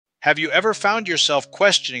Have you ever found yourself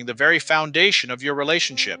questioning the very foundation of your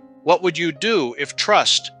relationship? What would you do if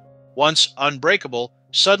trust, once unbreakable,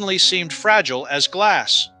 suddenly seemed fragile as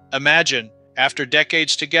glass? Imagine, after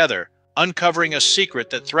decades together, uncovering a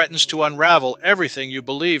secret that threatens to unravel everything you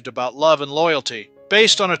believed about love and loyalty.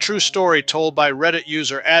 Based on a true story told by Reddit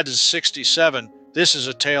user Adz67, this is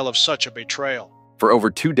a tale of such a betrayal. For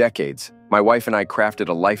over 2 decades, my wife and I crafted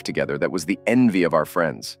a life together that was the envy of our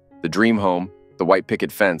friends. The dream home, the white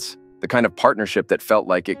picket fence, the kind of partnership that felt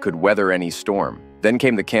like it could weather any storm. Then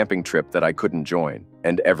came the camping trip that I couldn't join,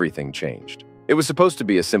 and everything changed. It was supposed to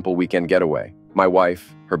be a simple weekend getaway. My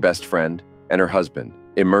wife, her best friend, and her husband,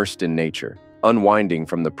 immersed in nature, unwinding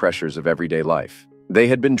from the pressures of everyday life. They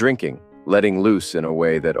had been drinking, letting loose in a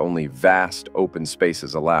way that only vast, open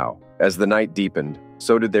spaces allow. As the night deepened,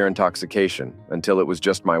 so did their intoxication, until it was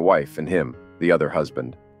just my wife and him, the other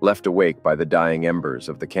husband, left awake by the dying embers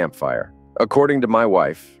of the campfire. According to my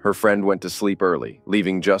wife, her friend went to sleep early,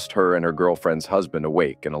 leaving just her and her girlfriend's husband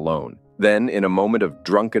awake and alone. Then, in a moment of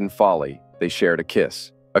drunken folly, they shared a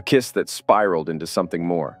kiss that spiraled into something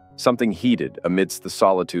more, something heated amidst the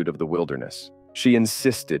solitude of the wilderness. She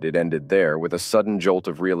insisted it ended there with a sudden jolt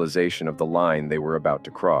of realization of the line they were about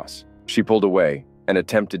to cross. She pulled away and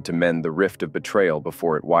attempted to mend the rift of betrayal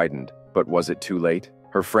before it widened. But was it too late?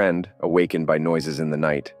 Her friend, awakened by noises in the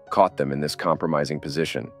night, caught them in this compromising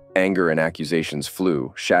position. Anger and accusations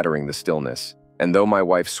flew, shattering the stillness. And though my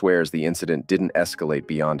wife swears the incident didn't escalate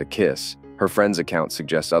beyond a kiss, her friend's account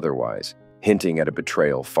suggests otherwise, hinting at a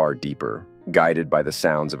betrayal far deeper, guided by the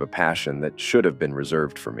sounds of a passion that should have been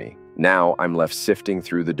reserved for me. Now I'm left sifting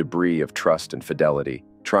through the debris of trust and fidelity,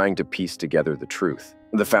 trying to piece together the truth.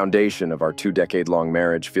 The foundation of our 2-decade-long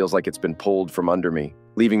marriage feels like it's been pulled from under me,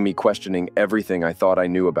 leaving me questioning everything I thought I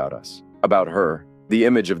knew about us. About her, the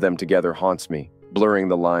image of them together haunts me, blurring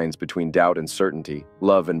the lines between doubt and certainty,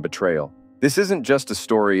 love and betrayal. This isn't just a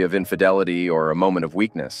story of infidelity or a moment of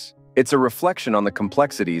weakness. It's a reflection on the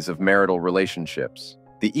complexities of marital relationships,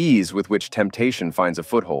 the ease with which temptation finds a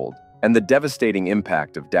foothold, and the devastating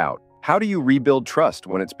impact of doubt. How do you rebuild trust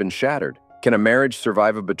when it's been shattered? Can a marriage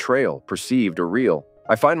survive a betrayal, perceived or real?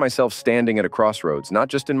 I find myself standing at a crossroads, not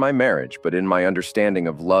just in my marriage, but in my understanding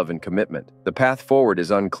of love and commitment. The path forward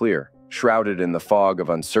is unclear, shrouded in the fog of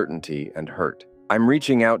uncertainty and hurt. I'm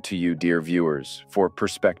reaching out to you, dear viewers, for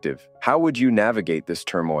perspective. How would you navigate this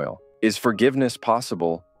turmoil? Is forgiveness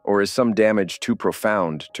possible, or is some damage too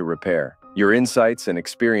profound to repair? Your insights and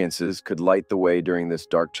experiences could light the way during this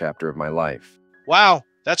dark chapter of my life. Wow,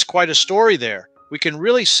 that's quite a story there. We can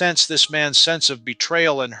really sense this man's sense of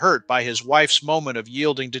betrayal and hurt by his wife's moment of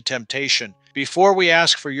yielding to temptation. Before we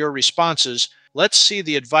ask for your responses, let's see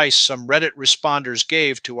the advice some Reddit responders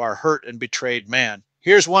gave to our hurt and betrayed man.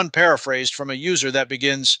 Here's one paraphrased from a user that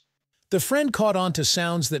begins, The friend caught on to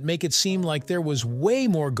sounds that make it seem like there was way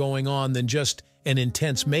more going on than just an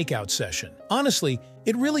intense makeout session. Honestly,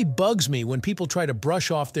 it really bugs me when people try to brush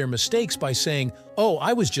off their mistakes by saying, "Oh,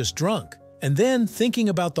 I was just drunk." And then, thinking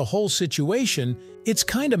about the whole situation, it's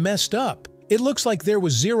kinda messed up. It looks like there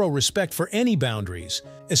was zero respect for any boundaries,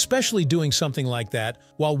 especially doing something like that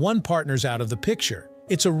while one partner's out of the picture.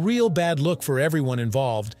 It's a real bad look for everyone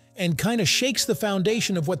involved and kinda shakes the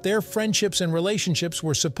foundation of what their friendships and relationships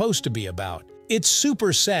were supposed to be about. It's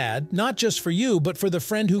super sad, not just for you, but for the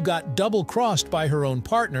friend who got double-crossed by her own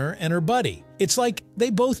partner and her buddy. It's like they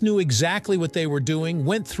both knew exactly what they were doing,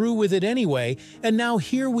 went through with it anyway, and now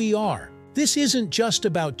here we are. This isn't just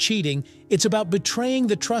about cheating, it's about betraying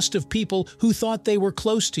the trust of people who thought they were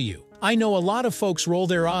close to you. I know a lot of folks roll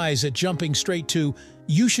their eyes at jumping straight to,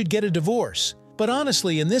 "You should get a divorce." But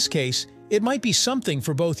honestly, in this case, it might be something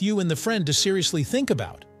for both you and the friend to seriously think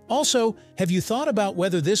about. Also, have you thought about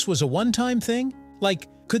whether this was a one-time thing? Like,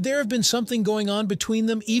 could there have been something going on between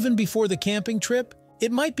them even before the camping trip?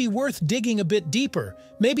 It might be worth digging a bit deeper,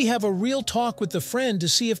 maybe have a real talk with the friend to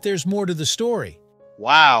see if there's more to the story.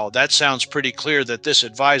 Wow, that sounds pretty clear that this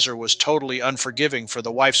advisor was totally unforgiving for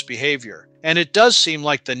the wife's behavior. And it does seem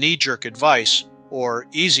like the knee-jerk advice, or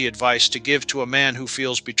easy advice to give to a man who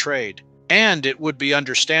feels betrayed. And it would be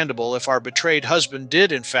understandable if our betrayed husband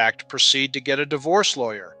did in fact proceed to get a divorce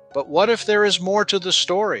lawyer. But what if there is more to the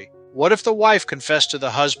story? What if the wife confessed to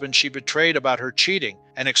the husband she betrayed about her cheating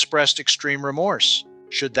and expressed extreme remorse?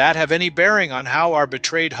 Should that have any bearing on how our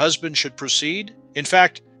betrayed husband should proceed? In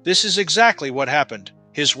fact, this is exactly what happened.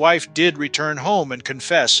 His wife did return home and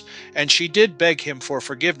confess, and she did beg him for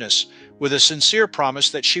forgiveness, with a sincere promise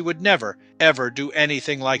that she would never, ever do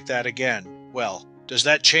anything like that again. Well, does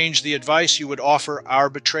that change the advice you would offer our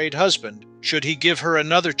betrayed husband? Should he give her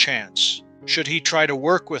another chance? Should he try to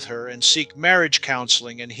work with her and seek marriage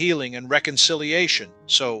counseling and healing and reconciliation?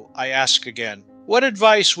 So I ask again, what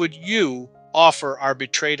advice would you offer our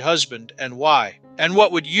betrayed husband and why? And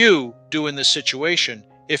what would you do in this situation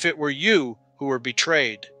if it were you who were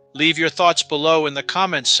betrayed? Leave your thoughts below in the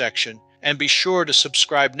comments section and be sure to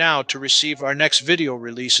subscribe now to receive our next video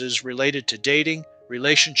releases related to dating,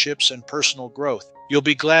 relationships, and personal growth. You'll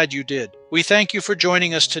be glad you did. We thank you for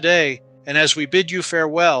joining us today, and as we bid you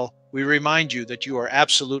farewell, we remind you that you are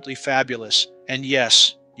absolutely fabulous, and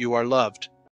yes, you are loved.